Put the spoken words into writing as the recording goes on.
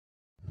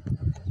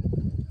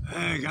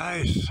Hey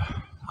guys,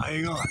 how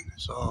you going?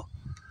 So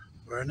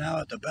we're now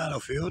at the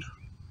battlefield.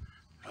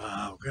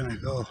 I'm gonna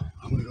go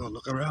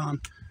look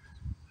around.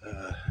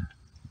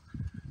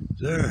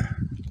 They're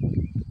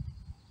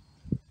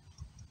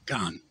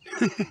gone.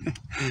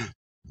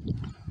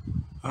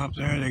 Up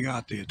there they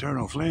got the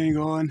eternal flame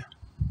going.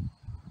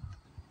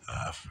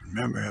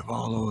 Remember of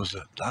all those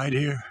that died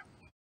here.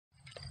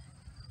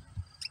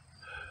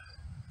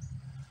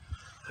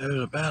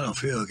 There's a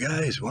battlefield,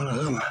 guys, one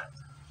of them.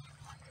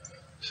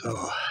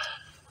 So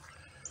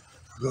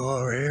we'll go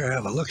over here,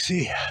 have a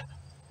look-see.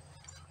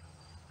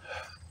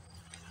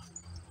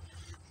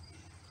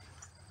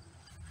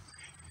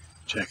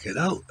 Check it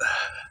out.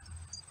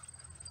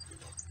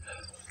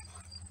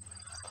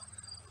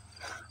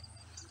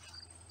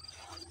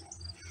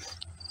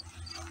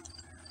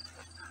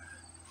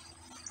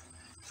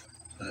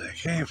 So they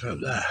came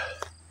from that.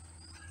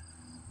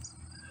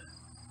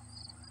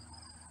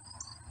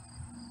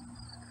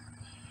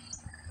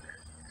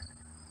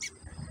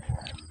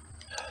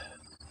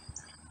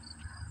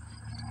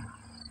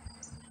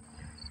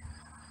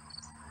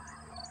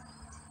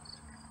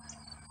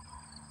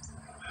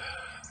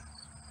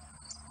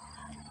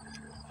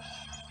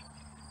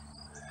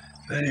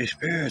 If any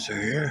spirits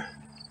are here,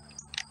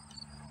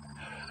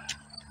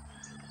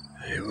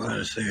 they want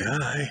to say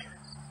hi,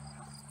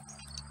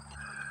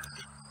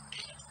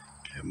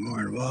 you're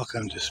more than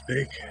welcome to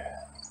speak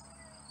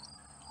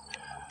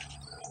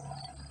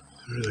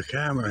through the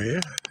camera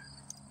here.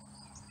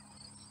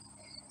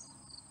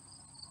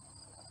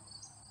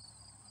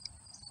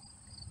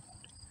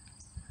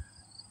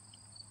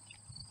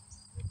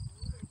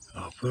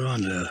 I'll put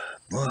on the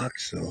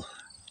box so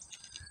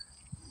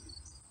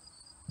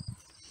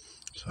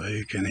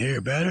you can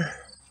hear better.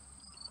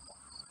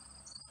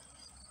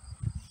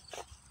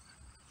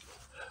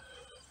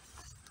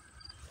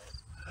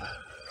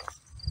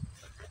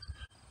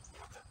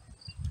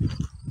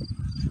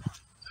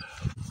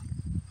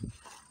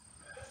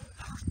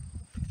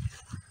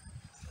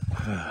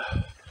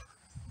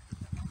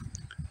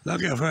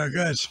 Looking for a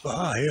good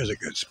spot. Oh, here's a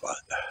good spot.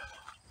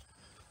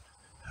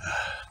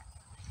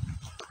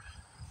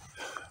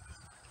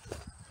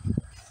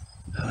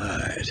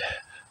 Alright.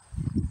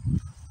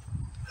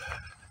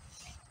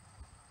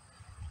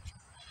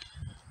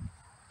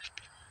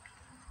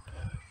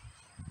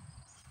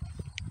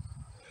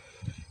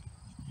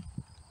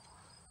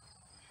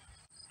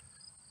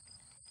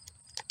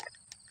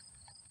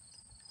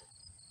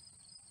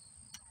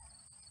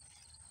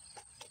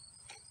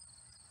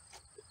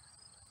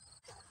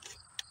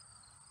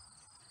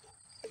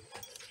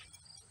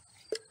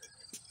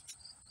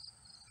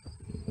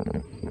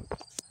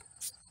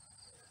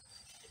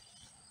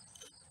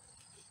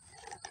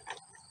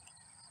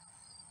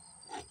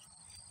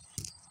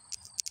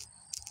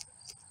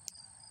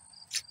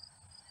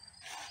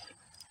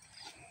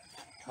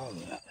 All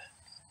that.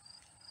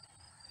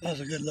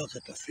 That's a good look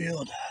at the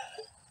field.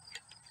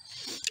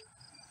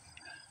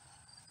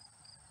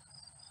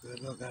 Good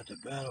look at the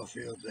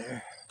battlefield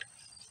there.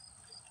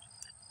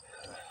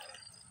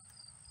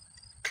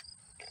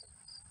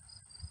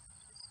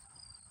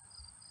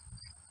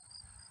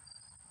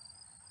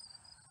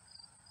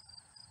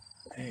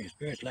 Hey,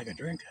 spirits like a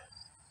drink?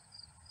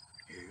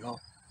 Here you go.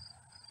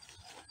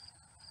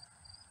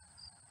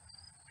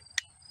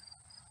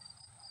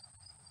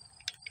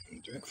 A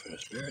drink for the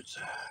spirits.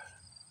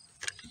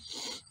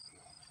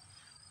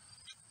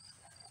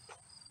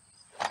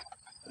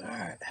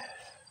 Alright.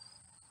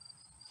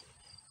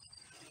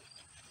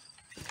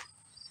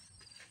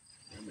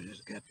 Let me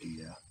just get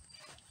the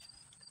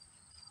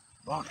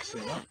box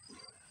set up.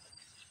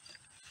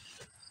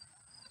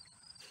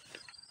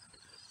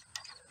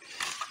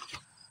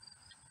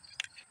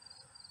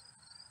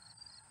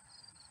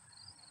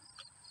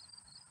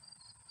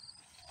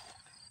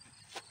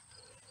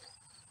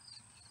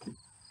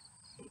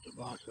 Put the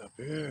box up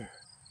here.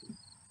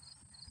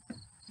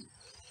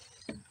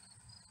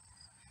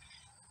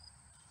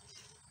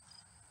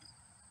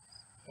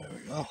 There we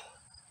go.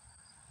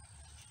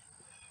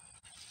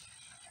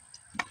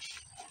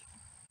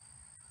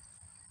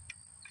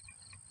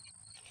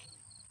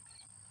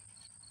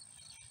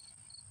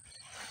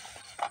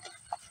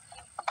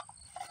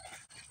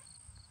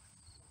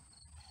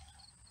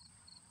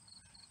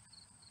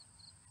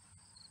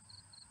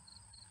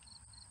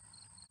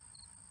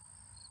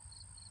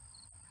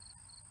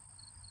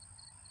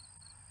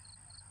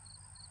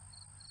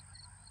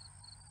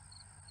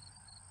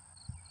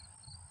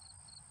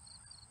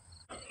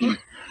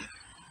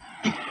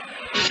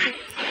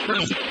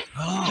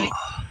 Hello.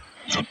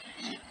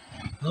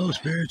 Hello,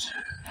 spirits.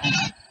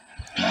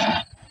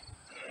 If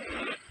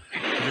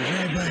there's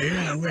anybody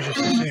here that wishes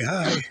to say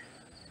hi,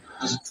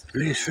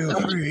 please feel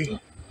free.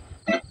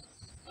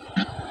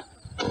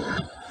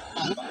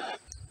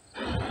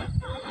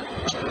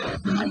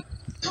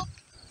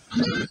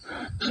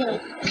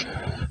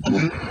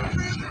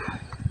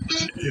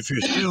 If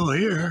you're still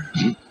here,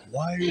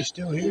 why are you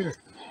still here?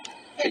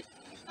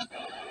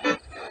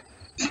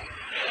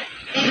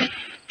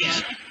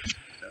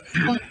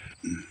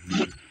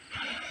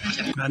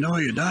 I know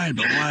you died,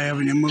 but why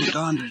haven't you moved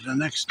on to the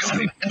next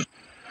step?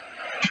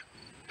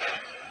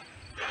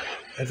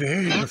 If you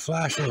hear you can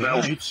flash those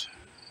lights,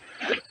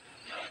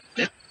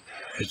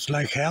 it's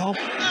like hell.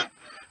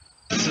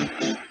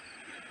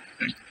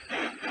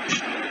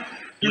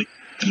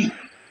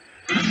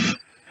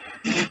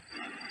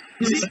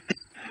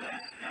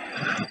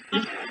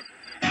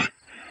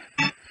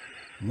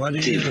 What do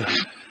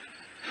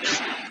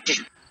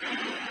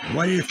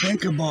you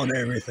think about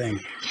everything?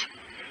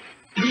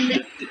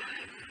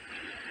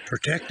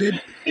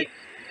 Protected?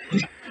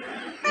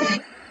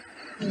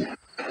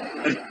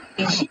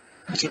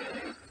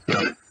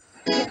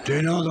 Do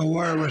you know the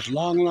war was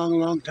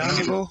long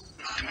time ago?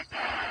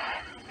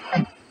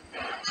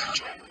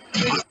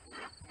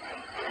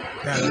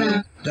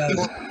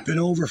 That's been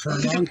over for a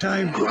long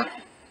time?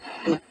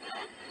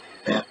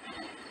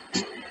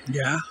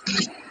 Yeah.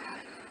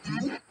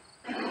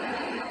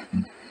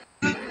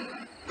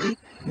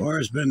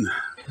 War's been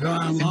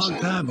gone a long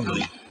time ago.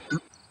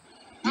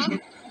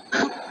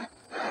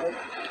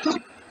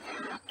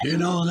 Do you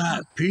know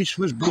that peace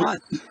was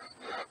brought?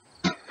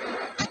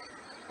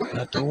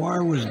 That the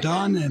war was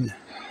done and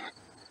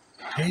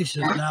peace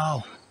is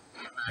now,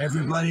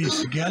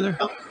 everybody's together?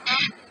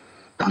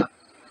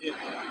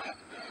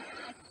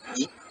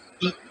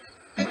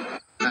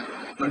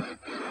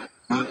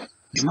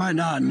 You might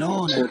not have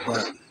known it,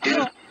 but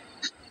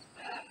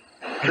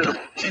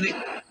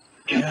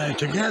yeah,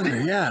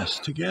 together, yes,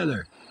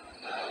 together.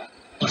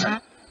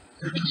 The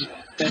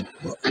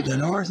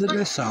North and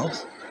the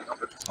South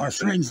are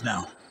friends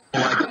now.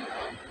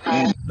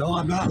 No,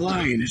 I'm not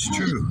lying, it's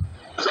true.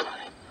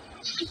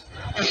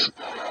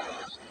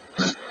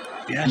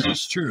 Yes,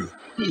 it's true.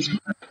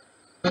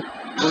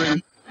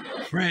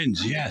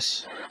 Friends,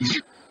 yes.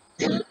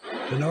 The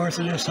North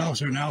and the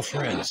South are now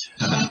friends.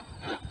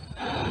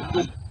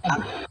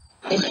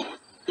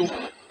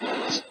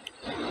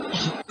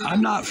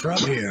 I'm not from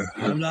here.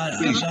 I'm not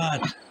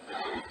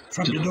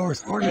from the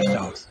North or the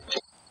South.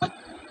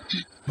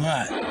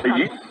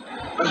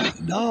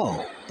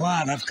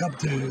 But I've come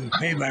to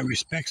pay my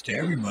respects to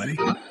everybody.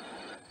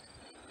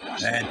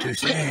 And to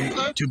say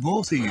to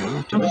both of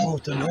you, to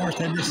both the North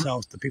and the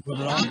South, the people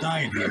that all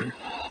died here,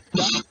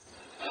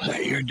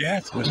 that your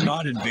death was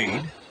not in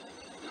vain.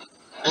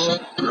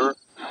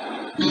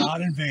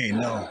 Not in vain,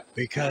 no.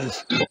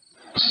 Because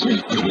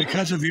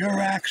of your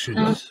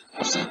actions,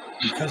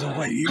 because of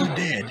what you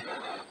did,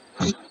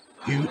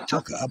 you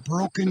took a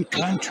broken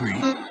country,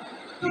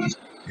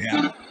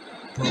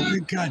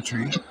 broken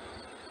country,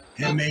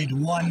 and made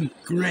one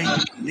great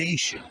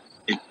nation.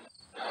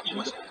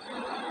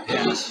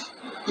 Yes.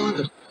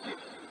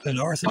 The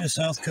North and the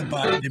South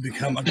combined to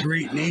become a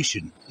great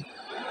nation.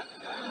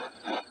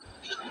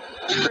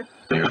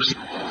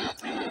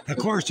 Of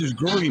course, there's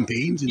growing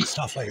pains and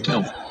stuff like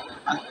that.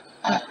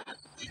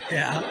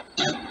 Yeah.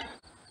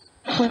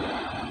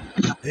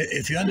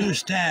 If you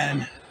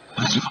understand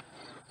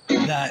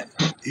that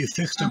you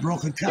fixed a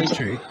broken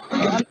country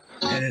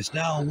and it's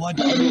now one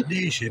great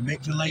nation,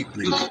 make the light,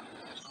 please.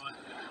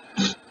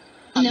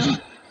 No.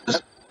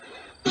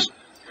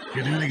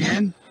 You do it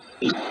again?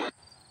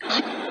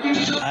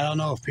 I don't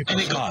know if people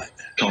saw it.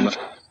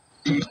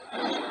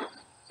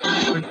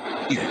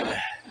 Yeah.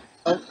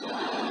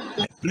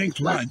 It blinked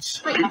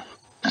once.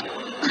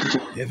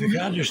 If you can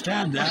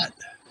understand that,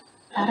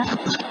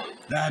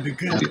 that'd be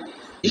good.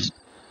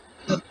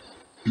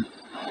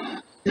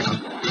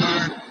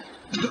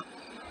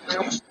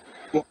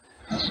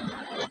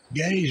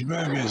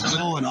 Gettysburg is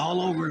going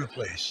all over the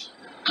place.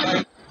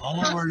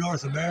 All over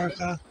North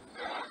America,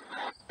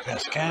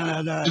 yes,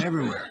 Canada,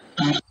 everywhere.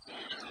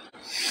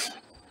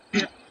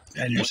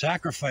 And your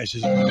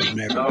sacrifices are going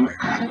everywhere.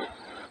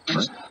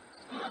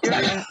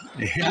 Yeah.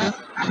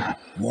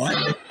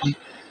 What?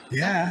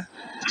 Yeah.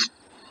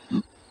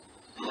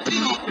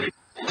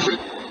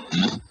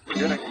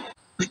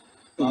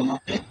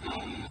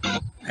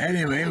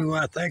 Anyway, we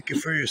want to thank you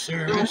for your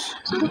service.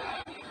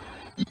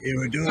 You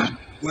were doing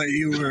what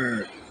you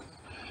were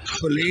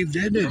believed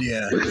in, and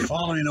you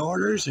following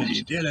orders, and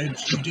you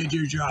did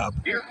your job.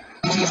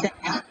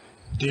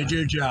 Did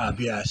your job,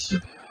 yes.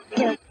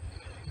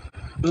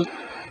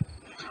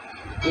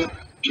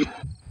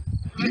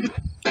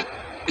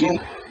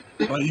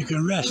 Well, you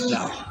can rest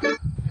now.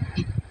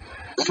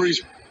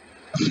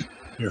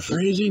 You're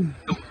freezing?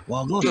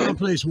 Well, go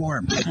someplace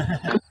warm.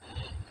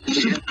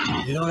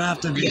 You don't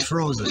have to be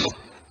frozen.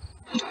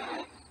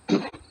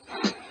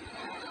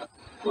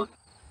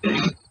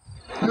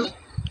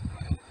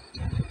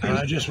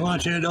 I just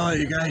want you to know that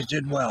you guys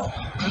did well.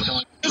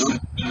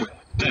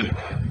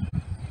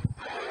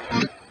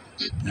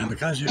 And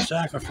because of your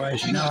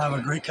sacrifice, you now have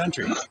a great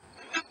country.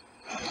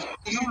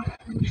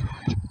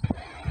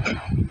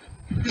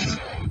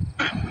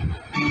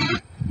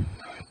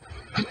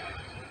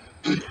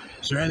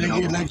 Is there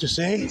anything you'd like to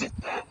say?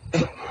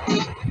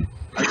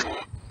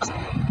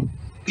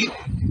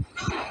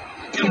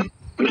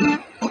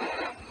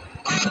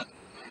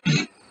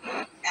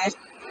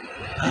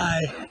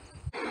 Hi.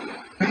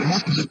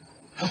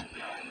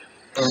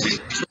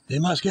 They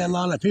must get a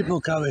lot of people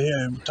coming here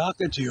and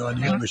talking to you on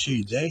your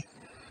machines, eh?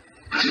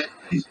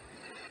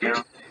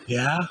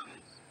 Yeah?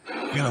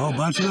 You got a whole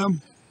bunch of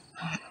them?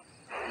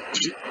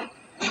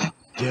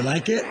 Do you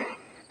like it?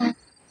 Do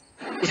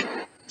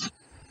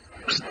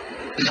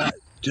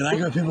you like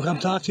when people come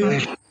talk to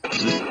you?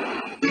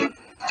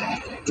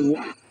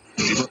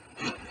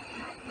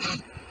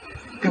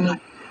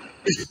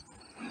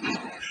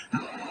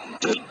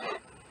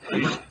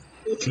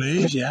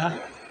 Please, yeah?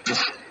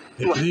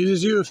 It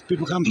pleases you if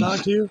people come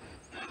talk to you?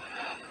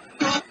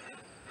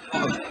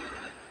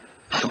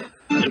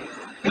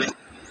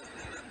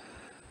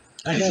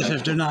 I guess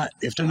if they're not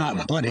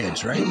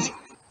buttheads, right?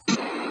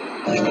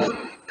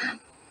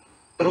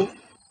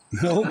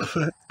 Nope.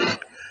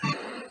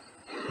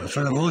 But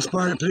for the most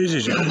part, it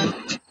pleases you.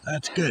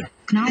 That's good.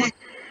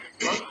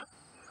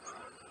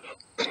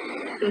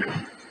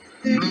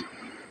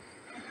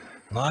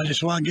 Well, I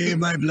just want to give you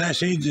my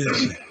blessings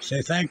and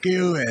say thank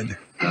you, and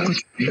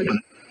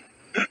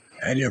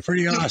you're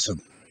pretty awesome.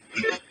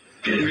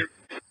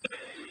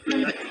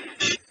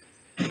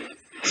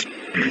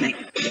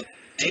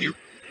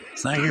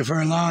 Thank you for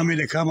allowing me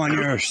to come on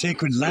your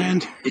sacred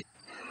land.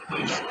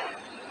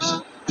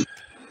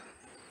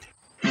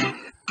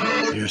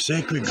 Your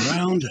sacred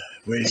ground,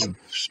 where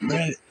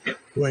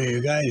you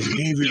guys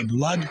gave your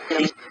blood,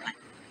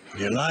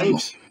 your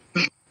lives.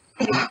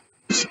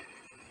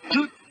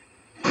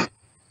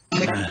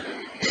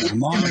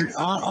 I'm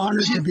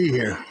honored to be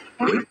here.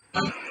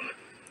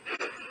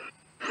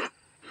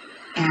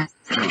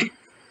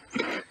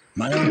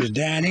 My name is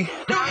Danny.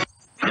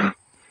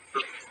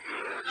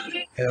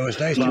 And it was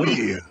nice to meet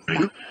you.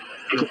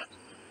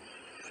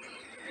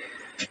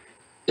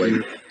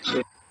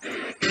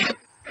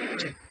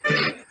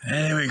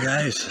 Anyway,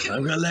 guys,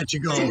 I'm going to let you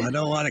go. I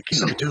don't want to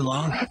keep you too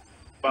long.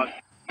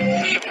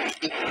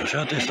 I'll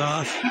shut this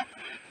off.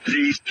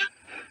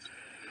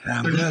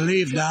 I'm going to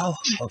leave now,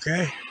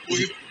 okay?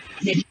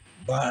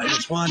 But I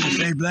just wanted to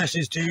say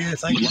blessings to you.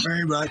 Thank you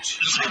very much.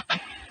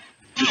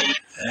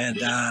 And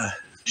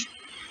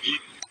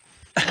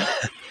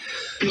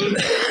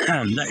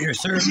that your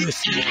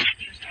service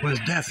was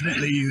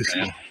definitely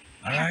useful.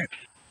 All right?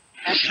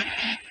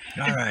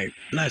 All right.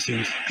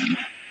 Blessings.